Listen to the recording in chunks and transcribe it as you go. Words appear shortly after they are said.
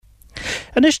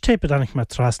An is tépad annach má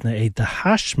trasna é de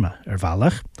háisma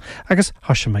bhealach, agus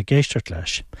thoisima géisteart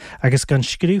leis, agus gan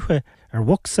scríomha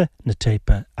bhucsa na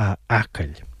tépa a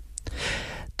Acla.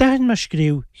 T-ainm má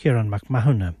scríú Ciarán Mac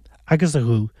Mathúna, agus a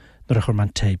rú nar a chur man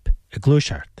tép a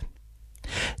glúiseart.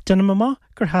 Déanam má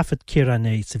gur hafad Ciarán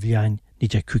é sa bhliain ní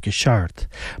de cúige seart,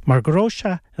 mar go raibh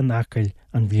sé an Acla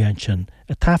an bhliain sin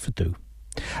a thaifeadú.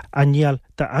 Anial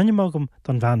de animágam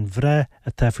don bhean bhré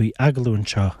a taifeadh agalún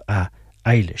seo a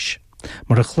Eilís,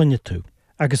 mar a chluinne tú,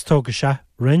 agus tóga sé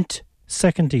rint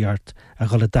secondíart a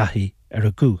ghola dathí ar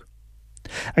a gú.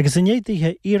 Agus in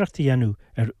éadíthe iarachta dhéanú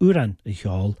ar uran a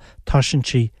cheáil, táisian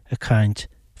si a caint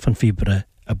fan fibre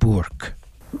a búrc.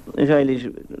 Eilís,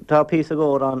 tá pís a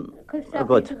górán a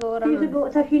god.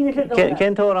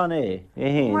 Cén tórán é?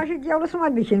 Má sé gealas má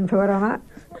bí cén tórán.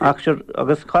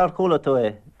 Agus cáir cúla tú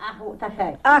é?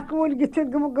 Ach bhfuil gitú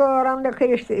go górán le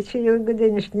chuiste síú go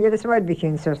déine snílas má bí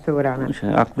cén sa tórán.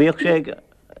 Ach bhíoh sé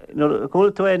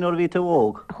cúla tú é nóir bhí tú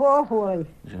óg? Hóhóil.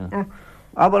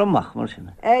 Ábhar amach mar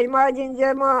sinna. Má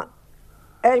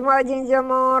dinge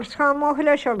mar schamach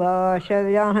le se lá sé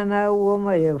bheanna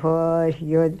uama i bháis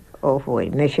giod ó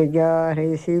bhfuil me sé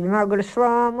geartha sí me gur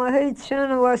slám a héit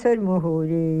sin was ar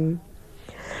mothúí.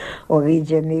 Ó bhí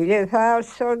de míle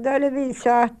fásor dal bhí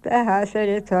seacht a hasar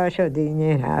atá seo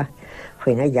daine ha.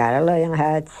 Fuoine geara le an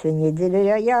hat san idir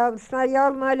a jaabsna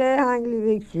jaabma le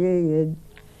hangli bhíh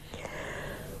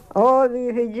ó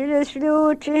bhí hiidir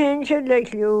slúte hen se le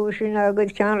clúsin agad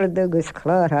ceanrad agus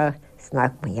chlátha.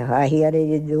 Snack me a hir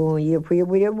I dún I pui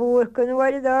bud a búrcan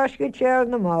bhil dáisce tear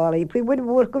na mála, I pui bud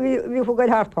búrca bhí fugad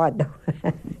hartpáda.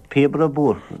 Pébra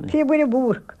búr. Pí bud a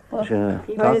búrc.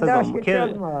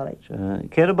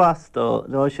 Céir a bas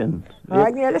dó sin?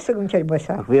 Áine a gom ceir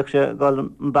basa. Ach bhíoh sé gáil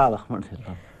an bailach mar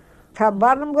tíra. Tá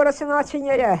barnam go san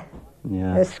áitiine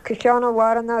Is ceanna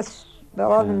bhharna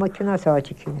bhána mu cinna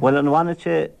sáte cíine. Bhfuil an bhaine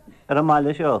sé ar a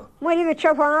máile seo? Muí bh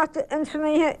teána an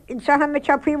suníthe se me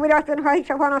tepaíúach an haid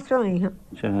teána suníthe.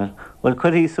 Bhfuil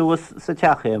chuirí suas sa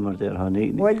techa mar déir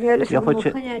tháinig. Ó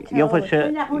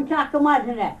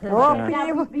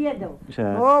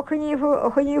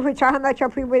chuníomh tehanna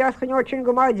tepaíúach chuneirtin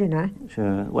go máidirna.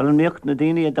 Bhfuil an míocht na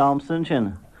daine a dámsan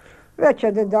sin?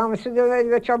 Bheitse de dámsa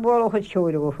bheith te bóla chu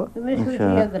teúha.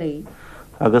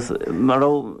 Agus mar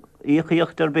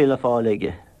íochaíocht ar béle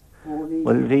fáige.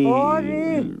 Bhfuil bhí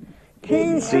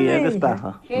agus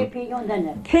becha.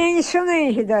 Pí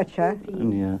suníthe dáte.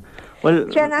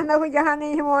 Ceannach na chuide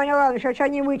hanaí háine bhil se te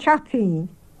ní bhú tepaín.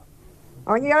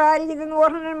 An áí an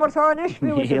orhan an martáis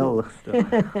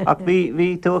Ach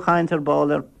bhí tú chaint ar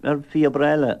báil ar fi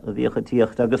breile a bhíocha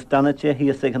tíocht agus danate hí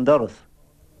an doras.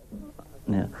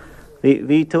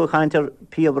 Bhí tú chaint ar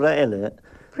fi breile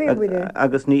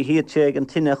agus ní hiad sé an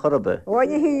tinine chorbe.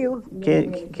 Bhaine hiú.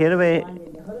 Céir a bheith?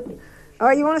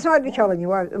 Í bhna sáid bhí teáin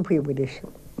bhil an puúbudis.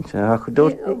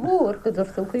 Bhúr go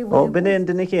dúirtú Ó binin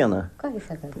duna chéana?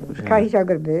 Cai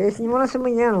agur bes, ní bhna sem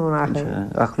muéanach.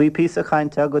 Ach bhí pí a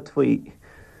chainte go faoi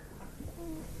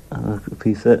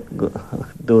pí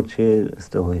dúirt sé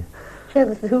stói. sé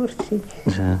dúirtí.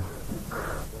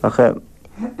 Ach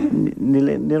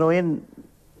ní roion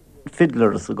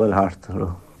fidlar a goil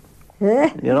hartarú.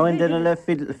 Ní roion duna le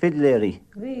fidléirí.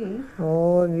 Bhí.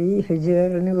 Ó bhí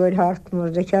fiidir na goil hart mar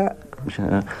de ce.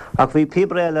 Ach bhí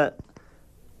pibréile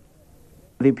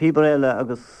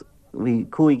agus bhí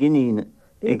cúig gníine.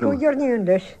 Cúidir níon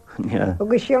leis.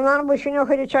 Agus siomna bu sin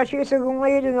chuidir teí a go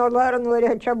méidir nó le an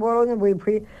nuir te borna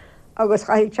bupaí agus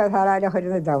chaid te thráide chuir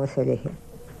na damasa léthe.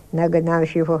 Na go ná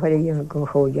sií chuir dhéana go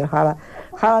choide chala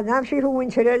ná sí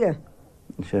chuhainte réile.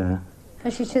 Tá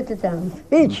sí siad a dam.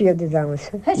 Bhí siad a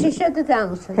damasa. Tá sí siad a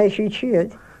damsa. Tá sí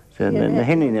siad. na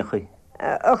hinine chuí.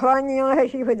 A chláinní he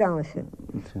sí chu damasa.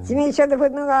 Si mí se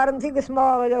fud na garantí go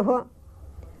smála le chu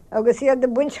agus iad de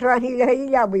buintraí le í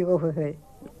leabí go chu.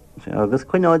 Agus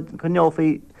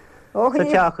chuneáfaí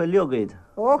teacha legaid.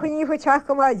 Ócha ní chu teach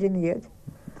go maidin iad.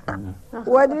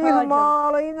 Bhid hí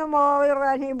mála í na mála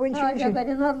raní buint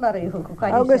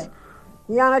agus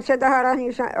Ianna se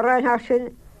reinthach sin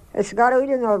is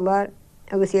garúile nóir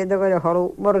agus iad go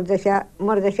choú mar de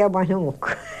se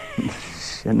bainmach.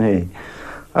 Sinné.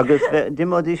 Agus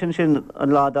dimodí sin an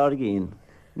ládar gín.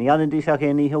 Ní anadí seach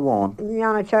é níthe bháin.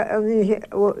 Níanna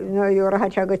nuúrathe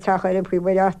te go techa le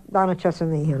puibeile dána te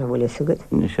san íhéanana bhfuil sugad.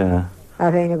 Se.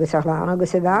 A bhéine agus aláán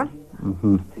agus i dá?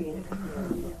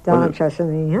 Dána te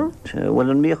san íthe?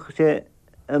 Bhfuil an míoch sé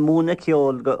a múna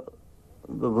ceol go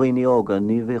ghoine óga,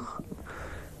 ní bhíh.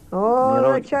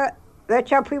 Bheit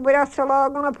te puibeile sa lá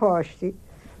gan na páistí.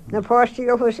 Na páistí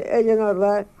go fus éidir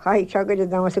le chaid te go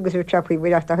damas agus ú te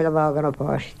puibeile le lá gan na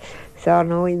páist. Sá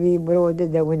nó bhí bróda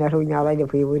de bhaine rúneala le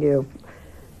puibeile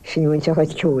Siúin se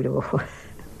chuid ciúla go.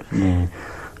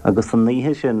 Agus san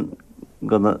níthe sin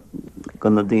gona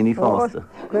daoine fásta.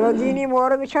 Go daoine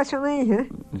mór go te san níthe.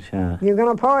 Se. Ní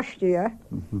gona páistí,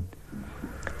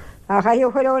 a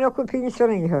chaú chuileáin go pí san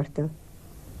nítharta.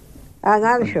 A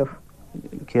náisiú.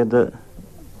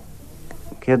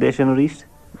 Céad é sin a ríist?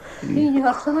 Píine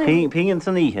horsanna í. Pían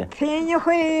san níthe? Píine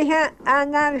chuíthe a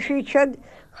náisiú tead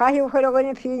chaú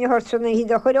chuileáin píine horsanna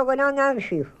híad a chuileáin a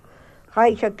náisiú.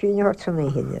 Chaid tead píine horsanna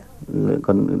híide.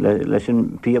 Leis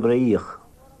sin píabra íoch.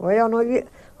 An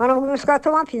bhfuil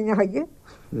scata má píine haige.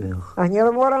 A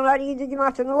níar mór an aríide dí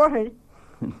mata na bhhain.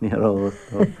 Ní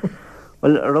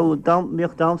Well,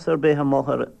 míoch damsa ar béthe máth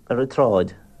ar a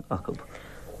tráid acu.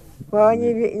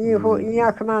 Ní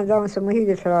má dá sa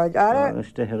híide ráid. Ar a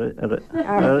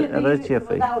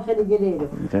tífaí.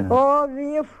 ó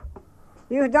bhíh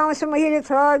dá sa híide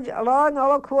ráid lá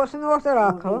nála cuasan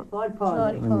óachtarrácha.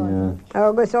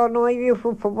 Agus á nó bhíh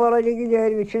fubal a ligi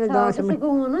léir bhí sinna dá sa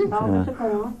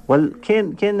Well,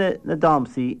 cén na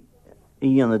dámsaí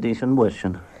í dhéanana dí sin buir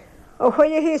sin? ó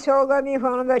chuide hí óga mí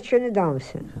fána bheith sinna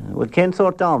dámsa. Well, cén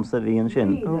sort dámsa bhí an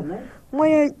sin? Mu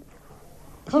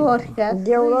Córcha.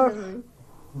 deolach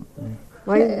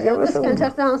Agus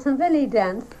caint dance an belly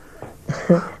dance.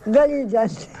 Belí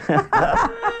dance.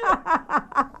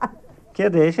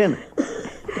 Céad é sin?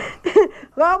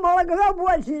 Lá má go bh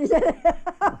builtí.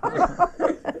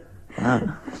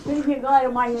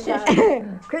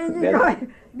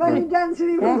 Belí dance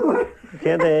í bhúr.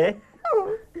 Céad é?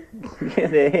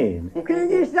 Céad é héin?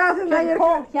 Cuidir sta na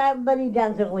Polka bari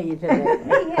dancer líte.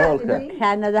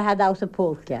 Hanna a had aus a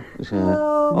polka.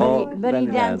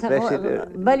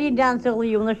 Bari dancer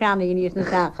líú na seanna níos na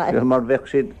seanchais. Mar bheith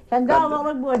siad San dá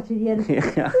a búirte díana.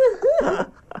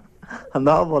 an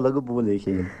dábhla go búla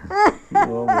chéan.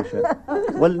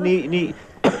 Well, ní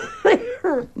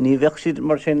bheith siad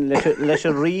mar sin leis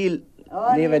a riil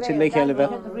ní bheith siad le chéile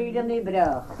bheith. Rían ní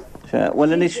brach.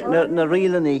 Well, na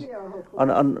rialaní an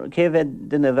céhhead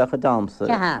duine bheith a dámsa.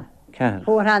 Cehar. Cehar.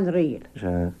 Fórhan ríl.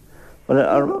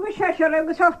 Well, se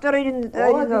agus hotar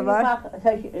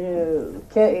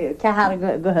Cehar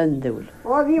go hundúil.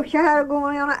 ó bhíh se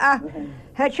gona a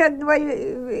head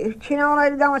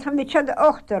sinnáid dá sam mit sead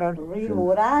 8tar.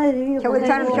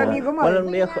 well,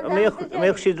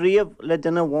 méoch siad riamh le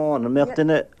duine bháin, méoch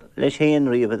duine leis héon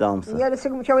riamh a dámsa. Iad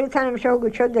sum teí tanm seo go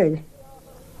seúil.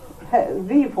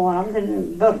 Bhí fórm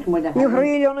den burtmuide. Ní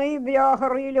riíonna í beach a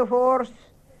riile fós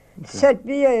set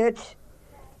bíid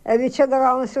a bhí se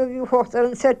gána sú bhí chótar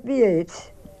an set bíid.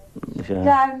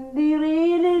 Dí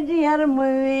riile dí ar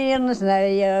muínas na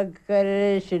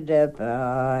gur si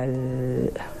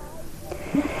depáil.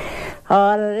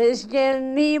 Is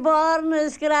ní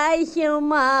barnas greiche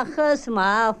machas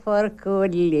má for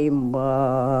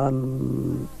limban.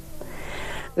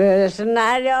 Gus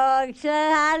nareag se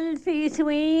alfí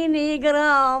swíní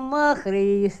gramach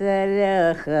rís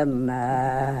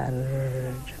lechannar.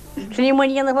 Sní mu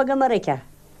dhéanana bag America.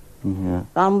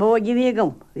 An bógi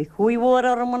vígam, hí chuúhór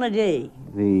ar mna dé.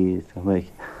 Bhí méid.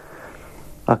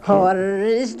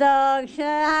 Is dag se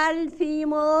alfí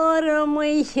mór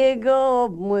muiche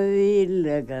gob mu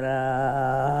le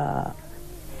gra.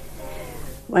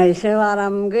 Mai se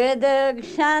varam gydag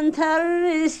siantar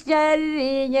is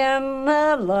jarian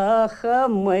na lacha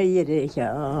meire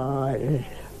hiar.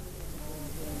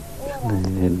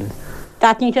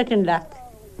 Datin siatin lat.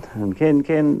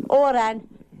 Cén Oran.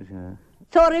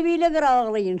 Sorry vi le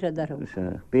graglaín se dar.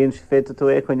 bíon féta tú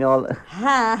é chuineáil.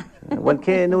 Ha. Well,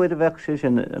 cé nuair a bheith sé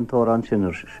sin an tóran sin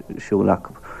ar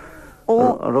Siúlach.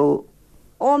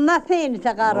 O ma féin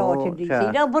a garáte dí.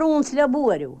 Da brúns le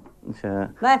búarú.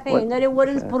 Ma féin ar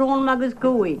bhfuil brún agus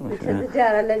cúi.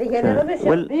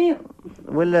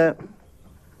 Bhfuil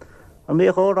an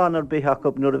mé órán ar béthach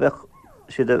nuair a bheith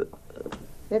siad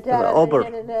obair.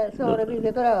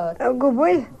 go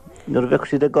bhfuil Nuair a bheith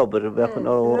siad a gobar a bheith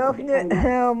má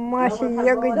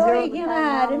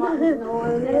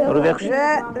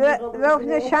bheh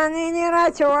na seanaí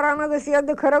ráteórán agus iad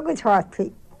do chu go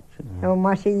tátaí.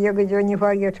 má sé dhé go ní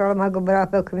fáige tro a go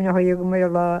brafa cumna go mé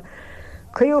lá.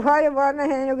 Cuú fáir bhna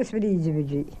héna agus bríide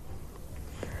bidí.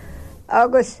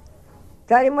 Agus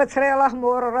darí má tréalach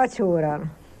mór a ráteórán.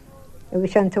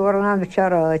 agus an túran an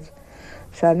teráid.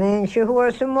 Sa mén si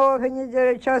thuair sa móhinine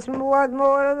de teas mód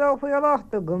mór a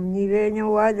chuoachta gom ní bhéine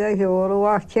bháid a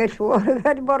heolúach teúir a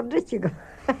bheit bordite go.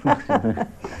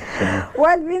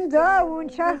 Bhil bhín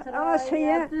dáúnse an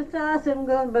suhe Sam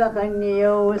go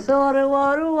bechannío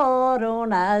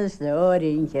sóhharún as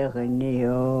dóirínte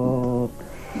chunío.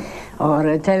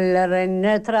 Ora teller in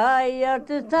the try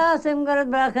to tassim gur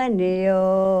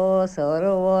bachanio,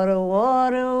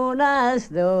 sorrow nas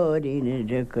dodin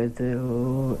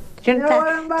jukatu.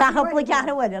 Tahapli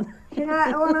Carwin.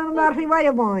 Sina oran barley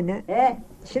walemone.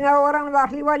 Sina oran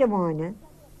barley walemone.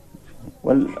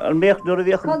 Well, I'll make door of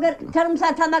the Term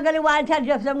Satanagali wild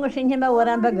tadjaf some wishing him over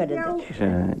and buggered.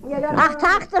 Ach,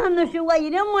 tacht him the shoe way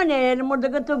in one air, more the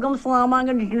good to come slam on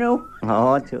you know.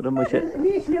 Oh, to the much.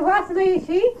 What's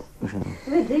the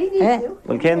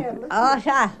Well, Ken. Oh,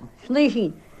 Sha,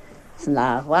 Sleeshy.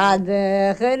 Snahwad,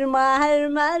 Hermar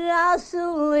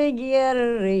Marasul,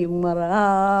 Gary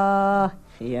Mara.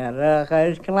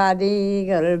 Siarach cladi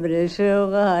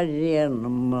garbrishuga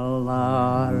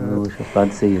malar.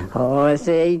 Fancy. Oh,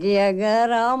 say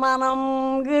diagaramanam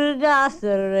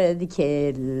gurdaster the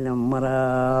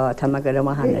kelmara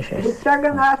Tamagaramahanish.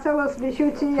 Dragon Hassel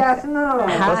Bishuti Yasno.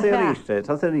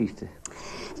 That's a reached.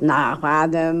 Nach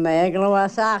the meglo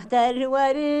sachter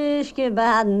warish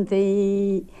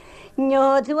gebanti.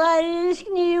 Not warish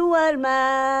new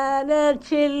man,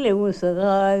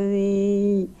 chillusadi.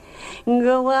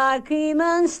 Gwaki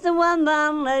manst wan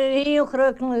man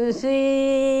ruknusi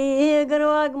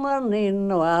grog marnin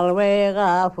walwe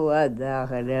gafwa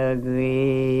dakhlegwi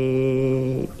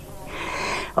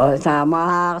o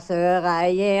samar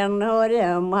serayen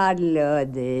hore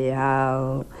madlodi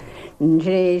haw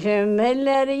njishem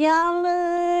heller yal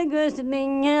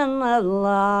gusmingen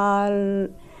allar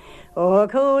o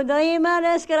kudai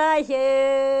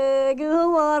mareskrache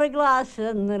gwar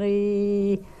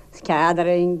glasenri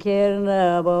Scattering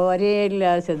kirna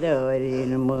borilla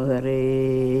sadorin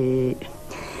muri.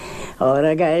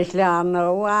 Ora gashlan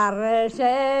warre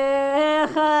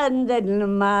shekhandel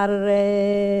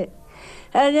marre.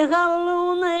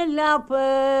 Adkhallun lap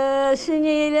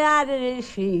snilar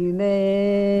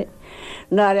shime.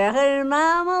 Narahil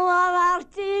mama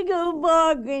warti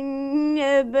gubogin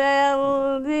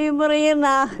bel di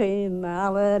brina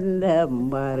khina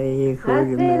lamari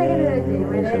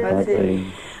khulme.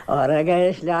 Ora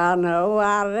gashlan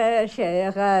warre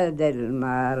shekhadel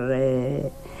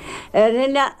marre.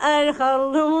 La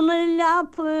adkhallun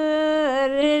lap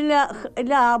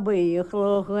la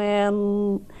bikhlukhen.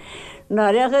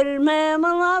 Narahil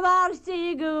mama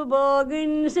warti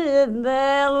gubogin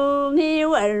sibel ni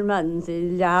warman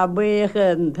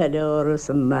silabikhen pelor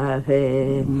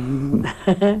smafen.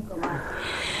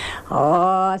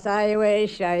 Oh, I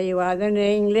wish I was in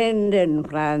England and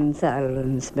France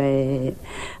and Spain.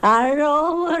 I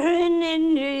roam in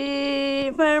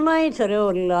India for my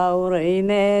true love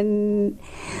men.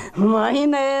 My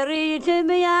Mary to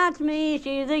be at me,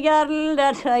 she's a girl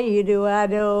that I do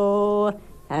adore.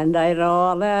 And I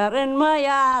roll her in my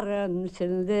arms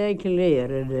till they clear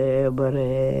the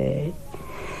bray.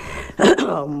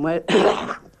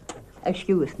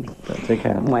 Excuse me. That's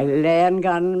okay. My land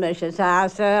gun, Mrs.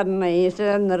 Asser,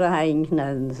 Mason,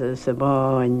 Reinknans,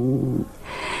 Sabon.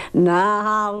 Na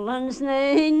Hollands,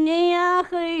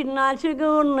 Niachid, not to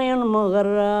go in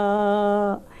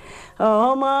Mugara.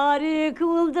 Oh, Mari,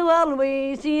 cool to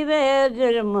always see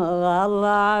the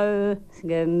Allah.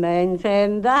 Gemein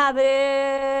fan da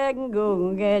beg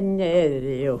go gen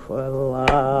you for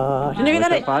Allah.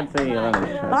 Fancy.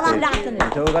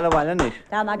 So got a one.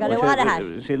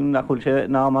 She'll not cool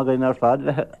now, Maganar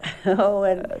Fad. Oh,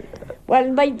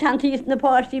 well, my tanty is in the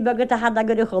party, but I had a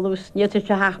good holos, yet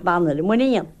it's a half banner.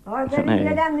 Money. Oh, How would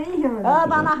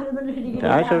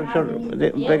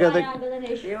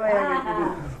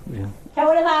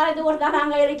I do that? I'm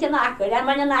going to knock it. I'm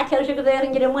going to knock it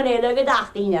and get a money like a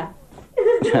dusting.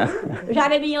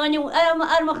 Shall I be on you? I'm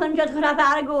a hundred for a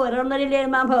parago, I'm not a little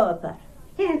man papa.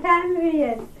 Shall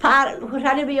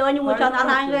I be on you? Which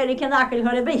I'm going to knock it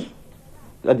for a bit.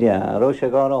 Yeah, Rocha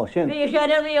got ocean. We should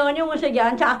have be on you once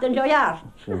again, chat and joy.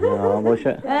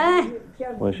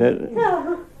 Was it?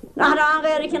 Not I'm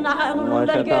going to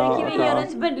knock it here.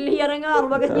 It's been hearing all,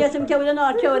 but yes, I'm killing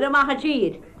not show them a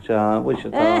cheat. Which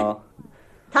is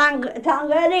Tang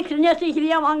election, yes,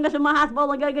 he among us, my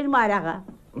husband, and go get my raga.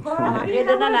 I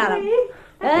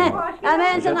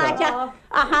mentioned I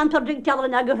can't drink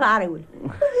telling a good fire.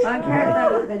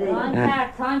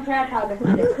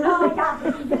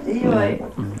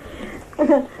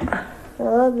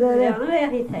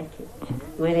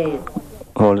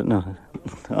 Hold it now.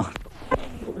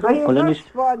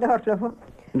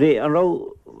 The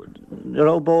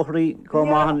row bohri come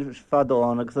on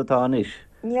fadon, exatanish.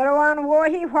 You're one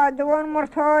wahi for the one more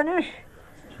tarnish.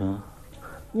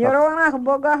 You're on a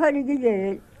boga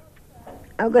holiday.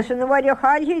 Agus in the way you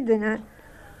hide dinner.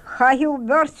 Hahu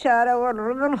Bertshire or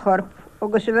Ruben Harp,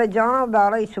 August of a John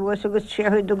Barry, so was a good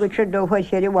share who do what you do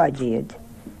what you did.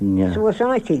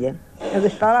 Suasana cíide.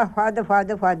 Agus fara fada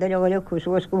le bhfuil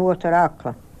cúsúas go bhótar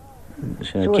acla.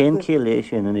 Cén cíl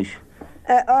sin an is.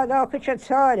 Dá go se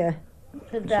sáire.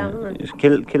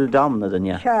 Cil damna den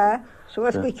ja. Se,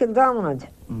 suas go cil dámnad.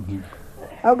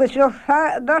 Agus dar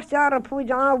ar a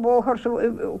púid anna bóchar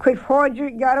chuid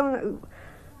fáidir garan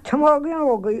tamágan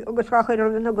ógaí agus chachair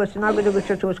an agus an agad agus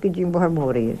se tús go dín bhar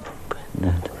mórí.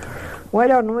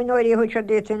 Bhil ar nuoirí chuid se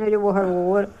détain ar bhar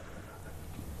mhór.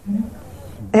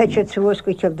 Heit suas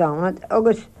go cil dámnad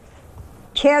agus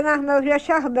céannach me bhre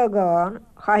seach be gáin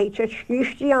chaid se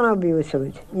scríistí anna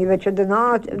bíúsaid. Ní bheith se den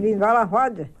ná bhín bhela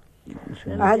fada.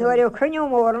 A bhfuir cruneú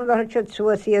mór an se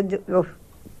suas iad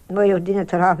Noir duine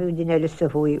tar hafiú duine liste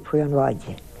faoi an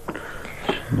bhaide.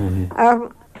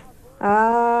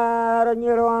 Ar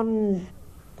an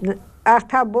ach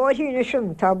tá bóithíine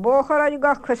sin, tá bóchar aú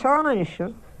gach chusána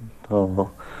sin.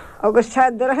 Agus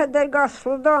tá drathe ar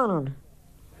gasfol dánan.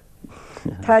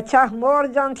 Tá teach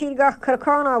mór dantíí gach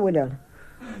carcána bhfuilean.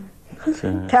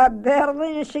 Tá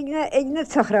Berlín signa ag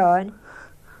tuchráin,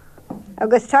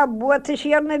 agus tá buata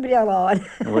siar na brealáin.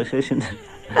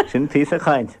 Sin tí a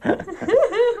caint.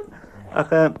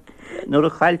 Ach nuair a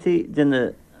chailtí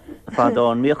duine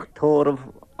fádáin míoch tóramh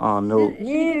an nó.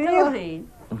 Ní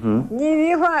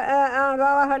bhí an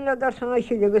gáha le dar sanna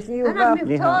siúil agus ní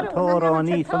tórán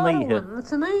ní sa maithe.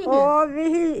 Ó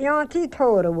bhí antí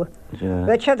tóramh.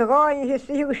 Bheit se gáin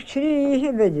hisígus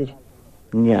tríhí beidir.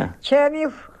 Ne.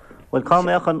 Céimh Bhfuil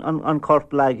cáméach an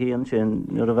corp leigí an sin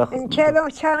nuair a bheith. An céim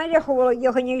teanna de chola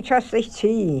diochaní teasta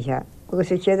tríhe. agus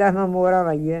sé chéad na mór a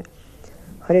bhaige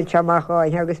chuir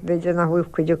teachá agus beidir na bhuih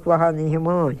chuidir chluhanna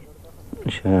himáin.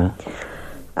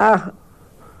 Ach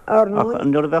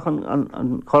nuair a bheith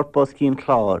an corpás cín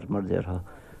chláir mar déirtha.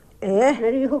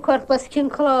 Narí chu corpas cin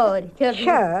chláir.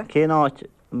 Se? Cé áit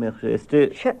mé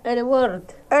Ar a bhd.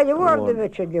 Bhharda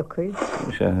bheit se lechuid.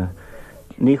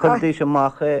 Ní chudí sem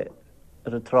macha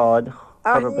ar a tráid.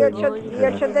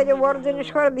 Iar se de bhhardain is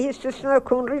chuir bhíiste sna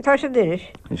cúnraí tá se dunis.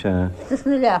 Tus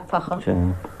na lepacha.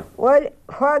 Bhil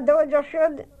fádóidir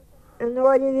siad an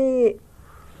bhhaile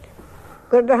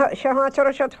gur se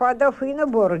hátar se fáda faoin na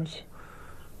bord.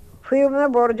 Faoim na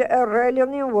borde ar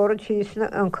réileoní bhór tíosna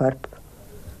an corp.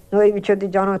 nó bhí se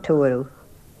deanna túú.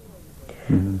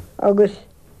 Agus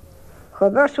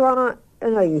chubersúna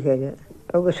in éhéile,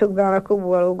 agus su bena go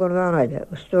bhil gur náide,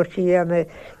 gus dúirtí ana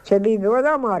te bí bhd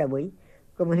a mar bhí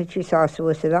go mu tí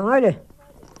sáú sa an áide.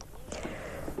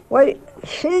 Bhil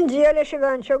sin déala se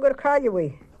bhean seo gur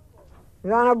caiidehí,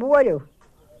 bhena buú,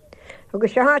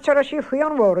 agus se hátar sí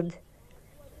faoan bhd,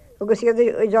 agus iad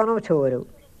deanna túú.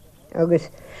 Agus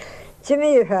tí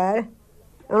mí fear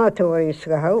an túirí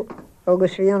go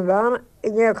agus bhí an bhena i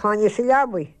gé cháine sa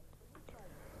leabhaí.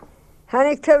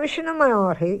 Hannig tuh sin na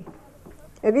máthaí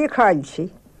a bhí caiilsaí,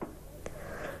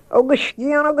 agus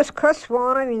scían agus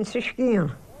cosháin a bhín sa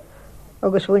scían,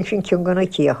 agus bhain sin ciúgan na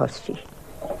tíchastí.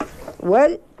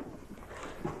 Well,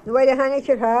 bhfuil a hannig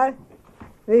ar fear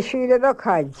bhí siúla bheith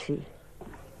caiilsaí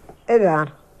a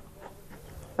bhean,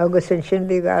 agus an sin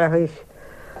bhí gar a thuis.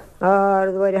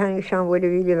 Bhfuil hanig sean bhfuil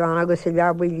bhíle bhán agus i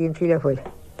leabhaí dín tí le fuil.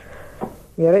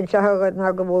 Níor an teagad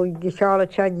ná go bhfuil de seála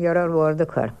teanníar an bhór de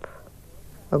corp.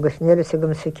 Agus níla sa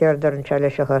gom sa céardar an teile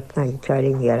se chart na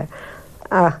teáí níara.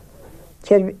 Ach,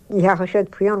 ní hecha séad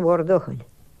faoí an bhór dochain.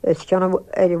 Is ceanna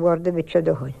éidir bhór de bit se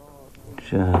dochain.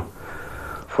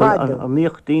 A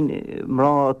míocht dín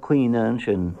mrá cuioine an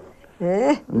sin.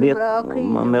 Na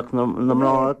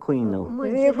mrá cuioine.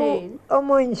 Bhí ó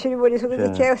muin sin bhfuil is go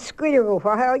te scuile go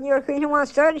fá níor chuoine má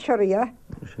stáin seoí.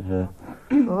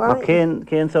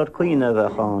 Cén sort cuioine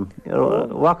bheith cháin.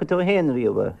 Wacha tú héana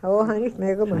bhíh? Ó hanig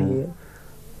mé go maí.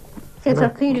 Cén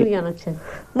cuiinú dhéanana sin.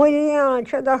 Mu dhéanana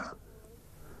teach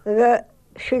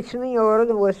bheith siúna óra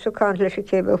an bhfuil sa cáint leis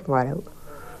cébeh mar.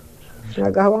 Na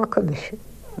go bhá comisi.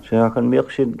 Se an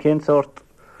míoch sin cén sort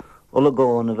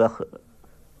olagáin a bheith.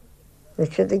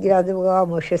 Se de gradu bhá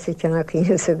mu sé sa ceanna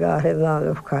cíine sa gáir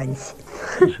bhláh cáins.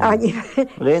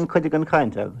 Léon chuide an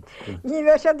caint agad. Ní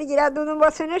bheith se de gradu an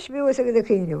basanis bhú a go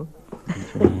cíú.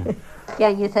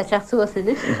 Ceanne tá teach suasa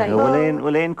is.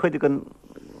 Bhfuil éon chuide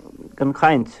gan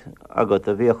caint agat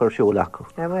a bhíochar siúlach.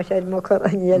 Má sé má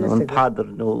chuhéile an padar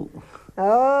nó.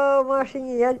 Ó má sin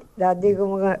iad dí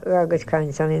go agus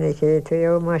caiin san ina ché tú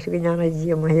má go neanna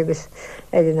dí agus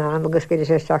éidir ná agus go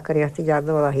sé stachaíochtta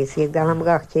deadhil a hí í ganam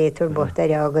gach chéú botar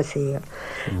agus í.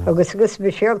 Agus agus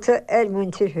beisialta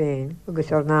muinte féin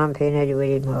agus or ná féin ar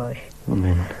bhfuil máir.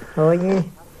 Ó ní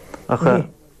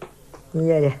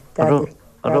níidir.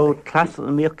 Aró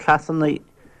míoh clasanna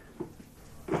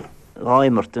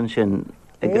ráimmartain sin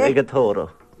ag tóra.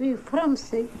 Bhí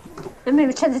framsaí. A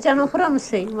mé te deanú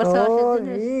framsaí mar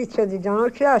Ní te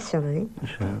John Clasanna.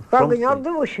 Gagan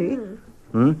dúsí?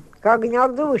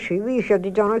 Gagan dúsí, bhí sé d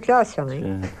John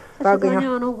Clasanna.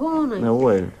 anú gána. Na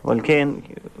bhfuil. Well,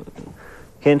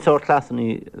 cén sort clasan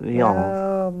í bhíán?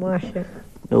 Máise.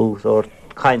 Nó sort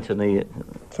cainteanna í.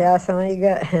 Clasanna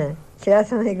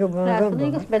go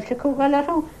Agus bell se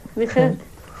cúgáilerú. Bhí sé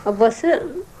a basa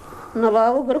na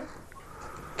lágur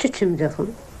titim de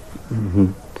chun.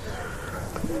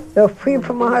 Lo fui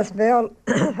pa más bel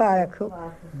faracu.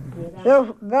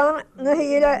 Lo bhean na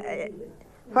híle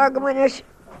fagamanis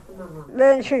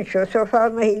bhean sin seo, so fá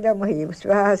na híle mo híb,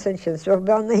 so ha san sin, so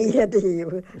bhean na híle de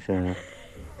híb.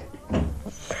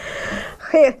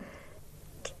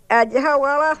 A de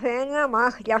hawala féin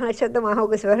amach, deachna se do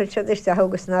mahogus bhar se is de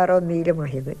hogus ná rá míle mo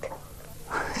híbid.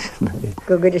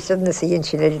 Go go is na síon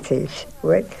sin editéis,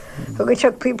 wait. Agus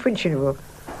se pípun sin bh.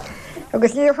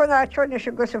 Agus ní fan áteirne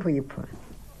se go sa bhuipa.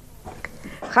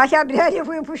 Chaise breide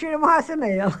bhuipa sin má sa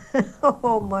méil.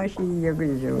 Ó má sí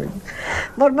agus join.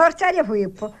 Mar mar teile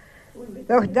bhuipa.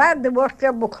 Doch dar de bort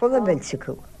le buchla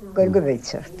belsiú, go go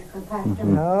bhéitsirt.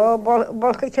 Ó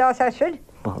bolcha te sin?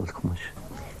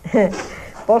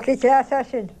 Bolcha te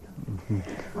sin.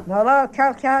 Ná lá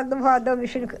ceart do bhádom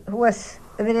sin huas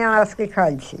a bhí an asca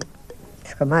caiilsí.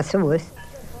 Sco má sa bhuas.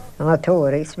 An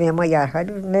tóiris mé má dhearchaid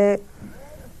mé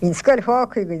hín scoil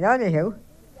fácaí go dána heú.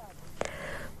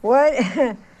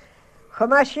 Bhil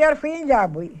chumá siar faoin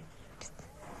leabúi.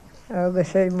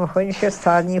 Agus é mo chuin se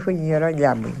stáí chuoíar an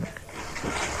leabúi.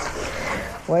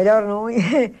 Bhil ar nóí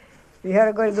bhí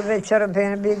ar goil go bhéidir an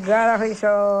féna bí garachí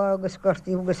seo agus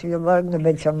cortíí agus bhí bar na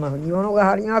béidir má. Díonna go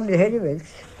háíá bhí héidir bhéil.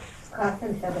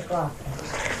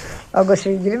 Agus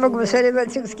bhí gilime go sé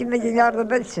bhéil gus cí méidir near a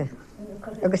béilse.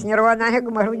 Agus níorhá nathe go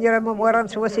mar chuidir am mór an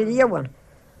suas í líomhain.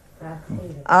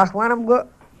 Ach bhainam go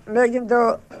méidim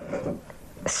do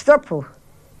stopú.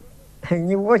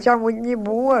 Ní bhid am ní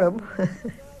búarm.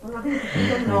 Na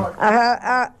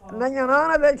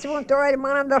anna bhéilte bún tóir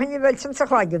manam do ní bhéiltim sa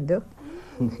chláigeú.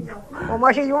 Ó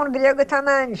má sé dún bréga tá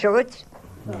anseoit.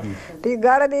 Bhí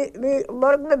gara bhí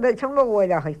lorg na bhéiltim le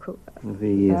bhile chu.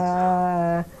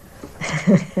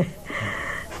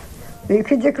 Bhí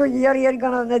chuide chu dhear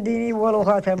gan na daoine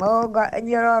bhilchatar má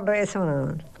níar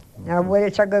rééisán. Na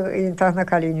bhfuil te go iontas na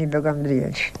chalíní be an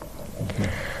bríis.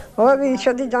 Ó bhí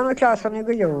se dí John Clasanna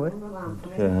go leor.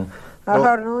 A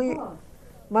th nuí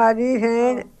má bhí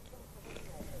féin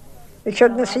i se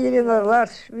na síí ar leir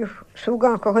bhí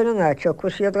súgan go chuine náte, chu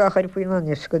siad a chuir faoin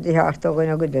anis go dtí háarttáin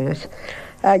a go dunas.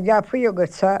 A deapaí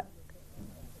agat sa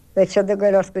le se a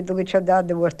goil go dú se dá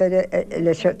de bhirta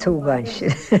le se túgáin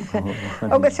sin.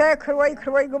 Agus é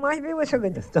chuhaid go maith bhí a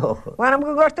go. Bhánam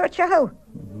go gáirtá te ha.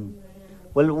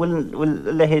 Bhfuil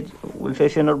lehéad bhfuil fé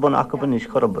sin ar bun acaban is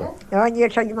chorba.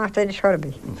 Níl se máta is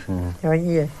chorbaí.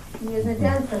 Níl.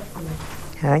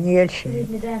 Níl sin.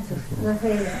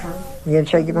 Níl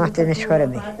se máta is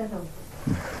chorbaí.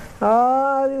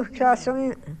 Bhú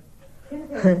ceasan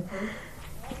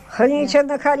chuní se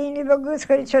na chalíní begus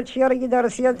chuir se tíargaí dar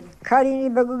siad chalíní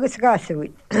begus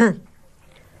gasúid.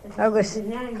 Agus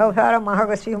chothar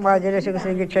agus bhí máidir agus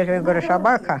go te go se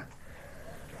bacha.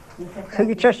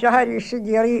 Chuigi te sehair sé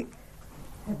déirí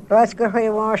ras gur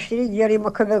chu bháisteí déirí mo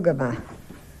go bhegama.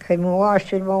 Chu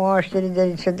mháisteí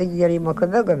déirí se géirí mo go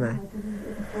bhegama.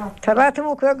 Tá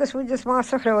rátamú agus bhúidir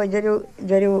más chra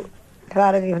deirú chlá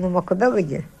a bhína mo go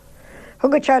begaide.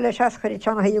 Thugad te leis as chuir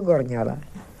tena í gcóneala.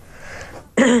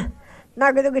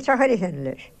 Na go go te chuirí hen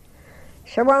leis.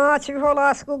 Se bhá tí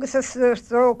fóláscúgus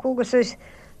isrócúgus is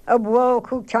a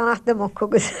bhú teannach de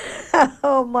mogus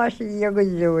ó má sí go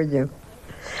dúide.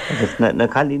 Na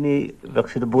chalíní bheith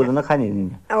si a búla na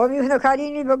chalíní. A bhí na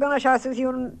chalíní be ganna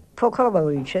seaúún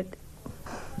póchabhí si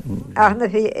ach na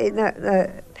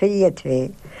féiad.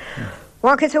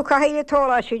 Bhacha tú caiile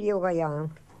tóla si díú ga dhean.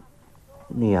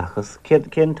 Níachas.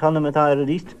 Cén tanna metá ar a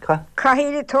ríist?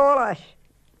 Caiile tólas.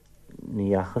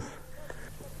 Níachas.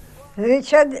 Bhí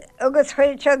agus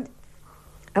chuid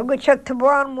agus se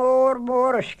tabháin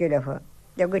mór a sciilefa,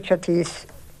 agus se tíos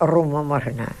rúma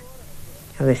marna.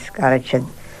 Agus garad se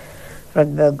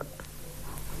rud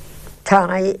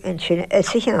tána an sin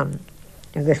sian,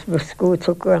 agus bu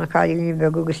scútú go na chalíní be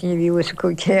agus ní bhíú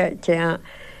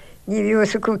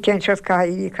cén se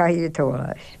caií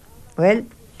tólas. Well,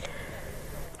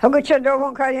 thugad se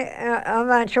dóhann an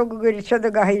bhain seo go gurí se a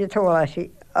gaií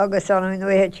tólasí, agus an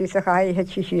nuhéad tí a chaithe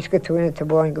tí sí go túna tá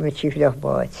báin go tíh leach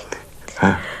báid.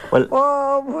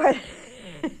 Ó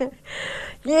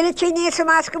Níla tí níos sem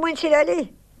más go mun si eile.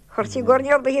 Chirtí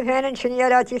gcóneal ba hí féin sin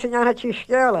ar tí san anna tí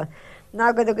Scéalach.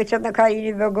 nágad a go te na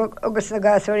caií bh agus na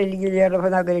gasir líléar a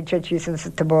nágad tetí san sa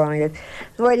tabáid.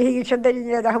 Bhil hí te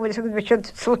daine a hafuil a go te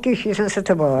sulcíí san sa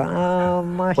tabá.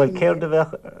 Bhil céir de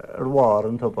bheith ar bhhar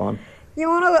an tabáin.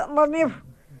 Íúna mar mí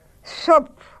sop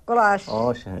golás.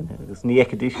 Sé agus ní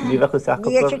éicidís ní bhecha sac.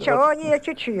 Ní teáí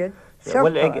tíad.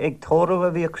 Bhfuil ag tóra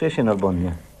a bhí crisin ar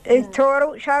bunne. Ag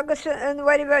tóra segus an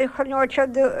bhhair bheith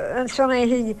chuneirtead an sanna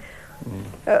hí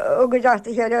agus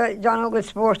deachta chéile John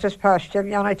agus spórtas páiste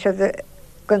bheanna te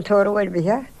gan tóra bhfuil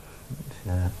bithe.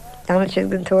 Anna si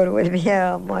gan tóra bhfuil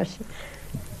bithe más.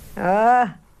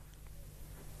 A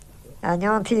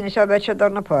neantína se bheith se dar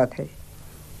na pápaí.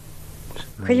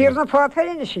 Chuír na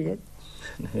pápaí na siad.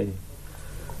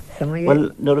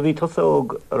 Well, nuair a bhí tosa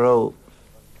óg rá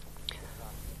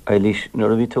Eilís,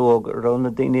 nuair a bhí tú óg rá na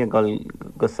daine go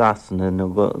sasanna nó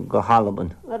go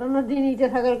halaban. Ar na daine de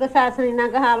hagar go sasanna na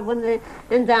go halaban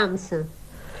in damsa.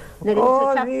 Na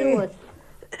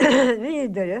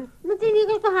Níidir. Na daine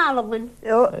go halaban.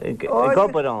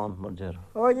 Gobarán mar dear.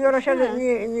 Níor se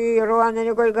ní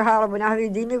roiána goil go halaban a bhí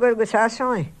daine goil go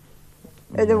sasáin.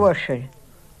 Idir bhsin.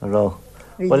 Rá.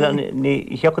 Well, ní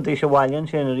heachad é se bhaileann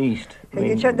sin a ríist.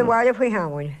 Ig te do bhile faoi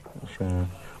hamáin.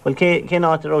 Well, cé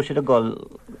átarrá si a gáil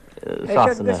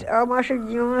sasanna? Má se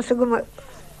dúna sa go bhád,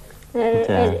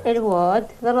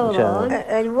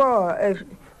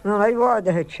 nó bhád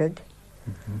a heid.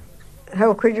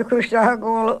 Tá chuidir chuiste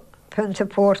gáil pensa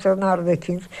pórtar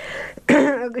nárdacinn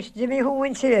agus dimí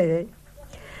thuhain sé.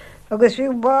 Agus bhí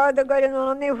bád a gaiir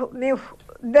ná mé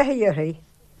behiarthaí.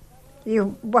 Í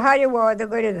bhair bhád a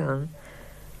gaiir an.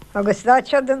 Agus dá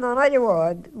se den an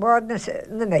bhád bád na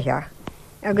metheach.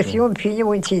 Agus dún píine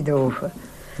bhain tí dófa.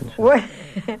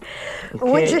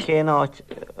 Cé áit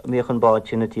míoch an báid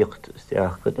sin na tíocht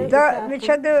steach go dtí.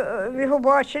 Bhí thu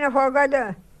báid sin na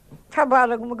fágaile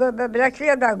tábála go go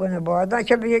brecliaad a gona bád,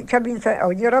 cabínta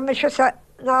ní ra me se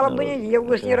nála buine díomh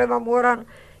gus ní ra mór an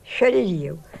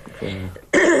seíomh.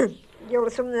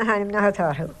 Deolalas na haim na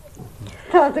hatáthe.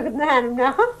 Tá go na haim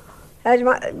nacha?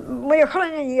 Mu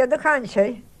cholanna iad a caint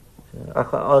sé.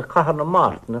 Chahar na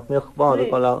mát nach míoch bád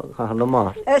go chahar na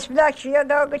mát. Es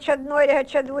blecliaad a go tead nóirithe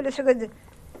tead bhfuil a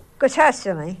go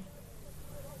tesanna.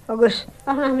 Agus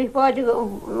mí báid bhí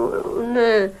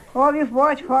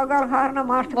báid fágáil char na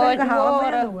mát go bhád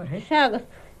segus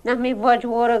nach mí báid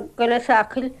mhra go le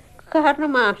sacail char na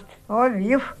mát.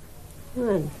 Bhíh.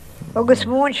 Agus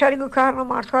mún se go char na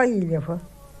mátá ílefa.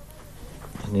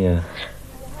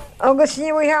 Agus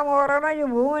ní bhí mór na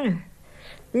bhúin.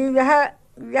 Bhí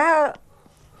bheitthe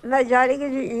na dealaige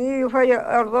ífáid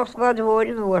ar bhoslád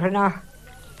bhórin nuairnach.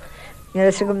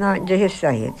 Ní sa go ná de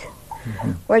hisaid.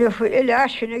 Bhil fu eile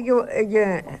sinna ag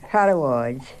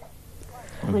Harháid.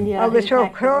 Agus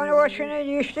cránhá sinna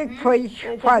díiste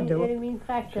fadú.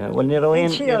 Well, ní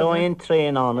roion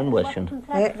tréan an bhisin.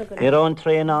 Ní roion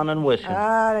tréan an bhisin.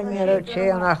 Ní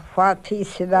sé nach fátíí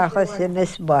sibachas sin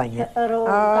is baine.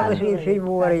 Agus bhí fí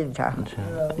mórínta.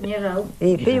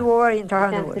 Bhí fí mórínta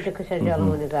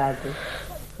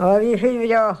bhí fí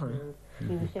bheáchan.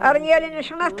 Ar níalína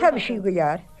sin nach tabsí go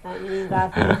dear.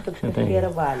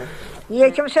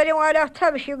 Dhéicem sé bháileach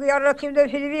tabsí go dear tím de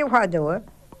fi bhíomhádóa.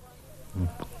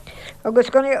 Agus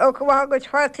gona óhá agus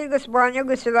fátíí agus baine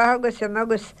agus bheit agus sem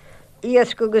agus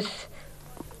íasc agus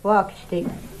bhátí.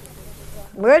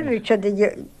 Bhfuil mí te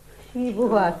Sí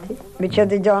bhátí. mí te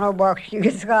deanna báchtí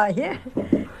agus gáithe.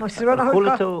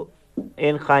 Chúla tú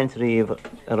éon chaint riomh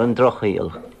ar an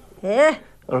drochaíal.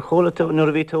 Ar chola tú nuair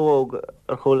a bhí tú óg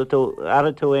ar chola tú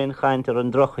ara tú éon chaint ar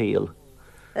an drochaíal.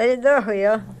 É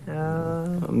drochaíal?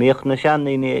 Míoch na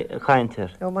seannaí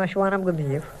chaintear. Ó má seánam go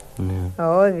bíomh.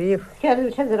 Bhíh.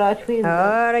 Ceadú se ráid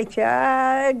faoin.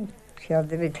 Tead seab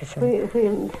de bhí sa.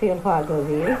 Faoin fád ó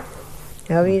bhí.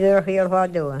 Bhí drochaíal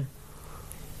fádóa.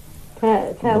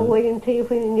 Tá bhhaintí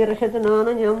faoin ní se an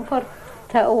ána neampar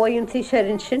tá óhaintí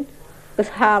serin sin gus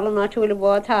hálan áit bhfuil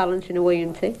bhád hálan sin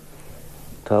bhhaintí.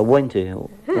 Tá bhainte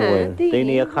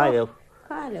daoine a chaileh.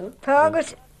 Tá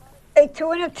agus ag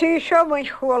túna tí seo main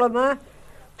chola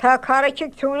tá caraice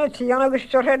túna tí an agus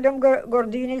tuheadm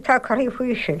gordíine tá choí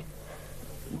faoisiil.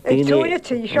 Ag túna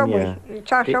tí seo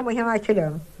tá seo mu heá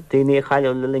tiile. Daoine a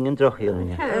chaileh le ling an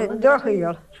drochaíal.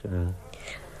 Drochaíal.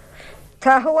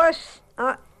 Tá thuas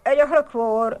éidir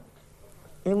chlór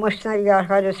í musna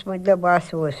dhearchaid mu le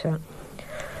báúsa.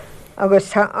 Agus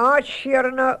tá áit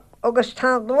siarna agus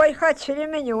tá dóidcha tíine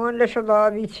miniún leis an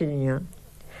lábhí tíine.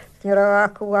 Ní ra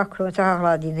acuhacrún a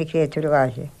háládína chéú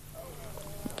gáise.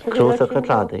 Crúsa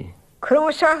chutrádaí.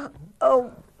 Crúsa ó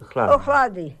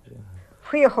chládaí.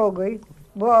 Fuothógaí,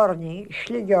 bárnaí,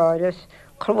 sligeáras,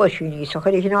 chlóisiúní sa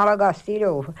chuir hínála gastíí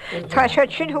ófa. Tá sé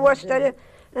sin thuhasteile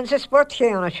an sa sport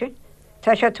chéanna sin.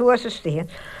 Tá sé tuas stíon.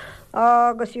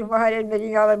 Agus í bhair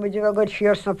mé ala mu go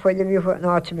sios na foiile bhí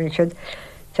náimiid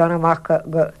Ciarán Mac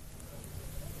go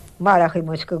marach í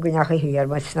mu go gnecha híar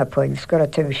me na foiil go a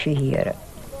tuh sí híara.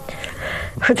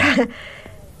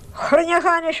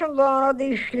 Chrunechaine an lána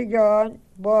dísli gáin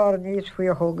bar níos faoi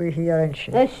a thugaí híar an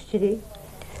sin. Eistrí.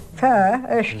 Tá,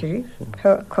 eistrí.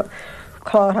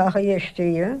 Chláthach a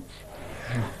eistrí.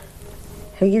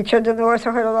 Higil se den nóir a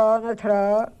chuir lána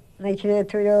trá, na ré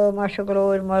tú mar se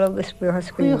goróir mar agus buha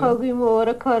scuí. Thugaí mór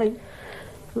a chorin.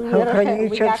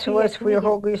 Chruní se suas faoi a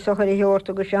thugaí sa chuir hiort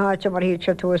agus se háte mar hí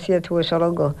se túas sé túas a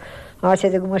go. Á sé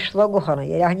go mu slogochanna,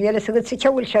 ar a níle a go sa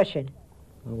ceúil se sin.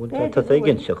 Tá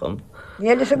ginn se chum.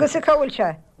 Níle a go sa caúil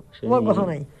se.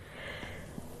 Logochanna.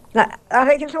 Na, a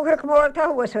réigen som chuir mór tá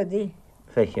huas a dí.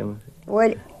 Fechim.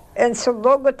 Well, en sa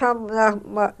logo tam na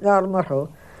marho.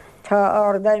 Tá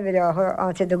ádain mé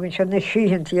an sé dogann se na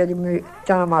síhan tí mu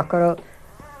dáach ar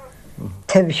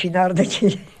teh sin arda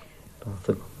tí.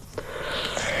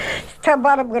 Tá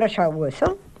barm go a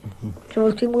seása.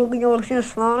 Tú tí mú gneol sin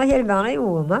slána hir bena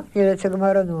úma, hir go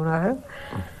mar an núnathe.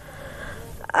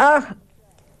 Ach,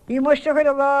 í muiste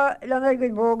chuir lá lena go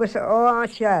bógus ó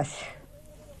anseas.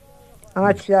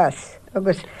 Anseas.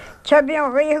 Agus cebi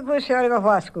an régus ar go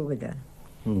fáscú go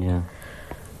den.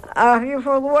 A bhí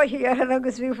fá luí ar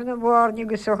agus bhí fan na bhárne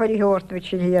agus so chuirí hort mit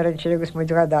sin híar an sin agus mu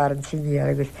gadáran sin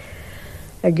agus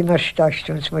ag mar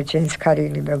staisiúns mu tins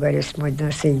caríní be garis mu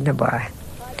na sí na ba.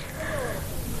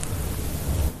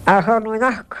 A chu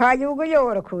nach caiú go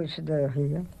leor a cúsa de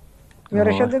hí.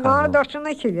 Mar se den ná dortan na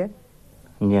chiile?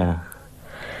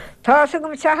 Tá sa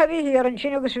gom tehabí híar an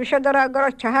sin agus bhí se dar a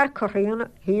gar tehar choíúna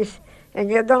híos a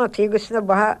ní donna tígus na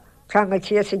ba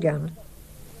changatí a gan.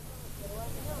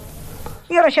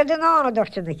 Níor sé den ána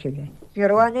dorta na ciile.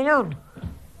 Níor bháin an.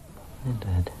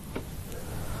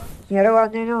 Níor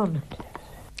bháin an.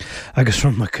 Agus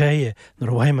rum macéie nar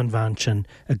bhhaim an bhain sin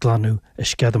a glanú a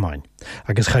sceadamáin,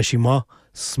 agus chaisi má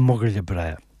smogir le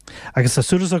breia. Agus a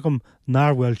suras agam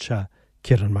náhfuil se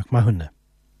Ciarán Mac Mathúna.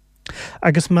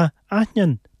 Agus má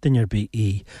aithnean duinear bí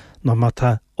í nó má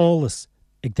tá álas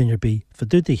ag duinear bí fa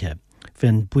dúdaithe,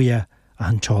 bhín buia a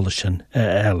an teála sin a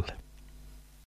eil.